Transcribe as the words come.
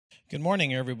Good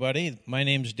morning, everybody. My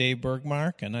name is Dave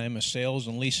Bergmark, and I'm a sales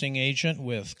and leasing agent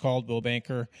with Coldwell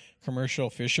Banker Commercial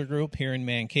Fisher Group here in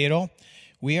Mankato.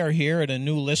 We are here at a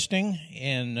new listing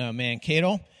in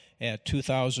Mankato at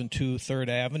 2002 3rd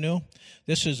Avenue.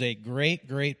 This is a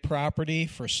great property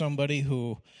for somebody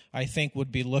who I think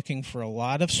would be looking for a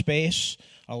lot of space,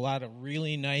 a lot of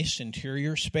really nice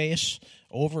interior space,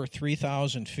 over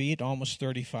 3,000 feet, almost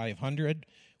 3,500.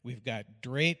 We've got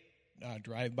great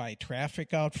drive-by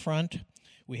traffic out front.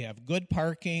 We have good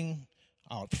parking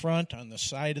out front on the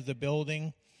side of the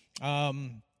building.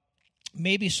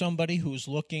 Maybe somebody who's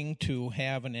looking to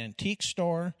have an antique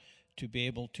store, to be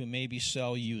able to maybe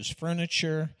sell used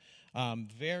furniture.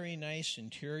 Very nice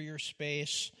interior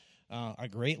space, a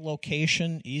great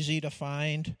location, easy to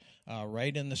find,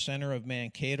 right in the center of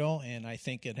Mankato, and I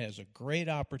think it has a great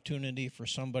opportunity for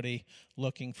somebody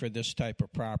looking for this type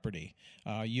of property.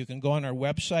 You can go on our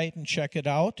website and check it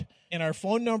out. And our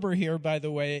phone number here, by the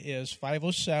way, is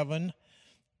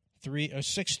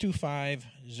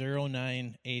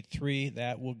 507-625-0983.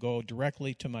 That will go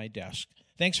directly to my desk.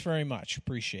 Thanks very much.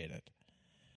 Appreciate it.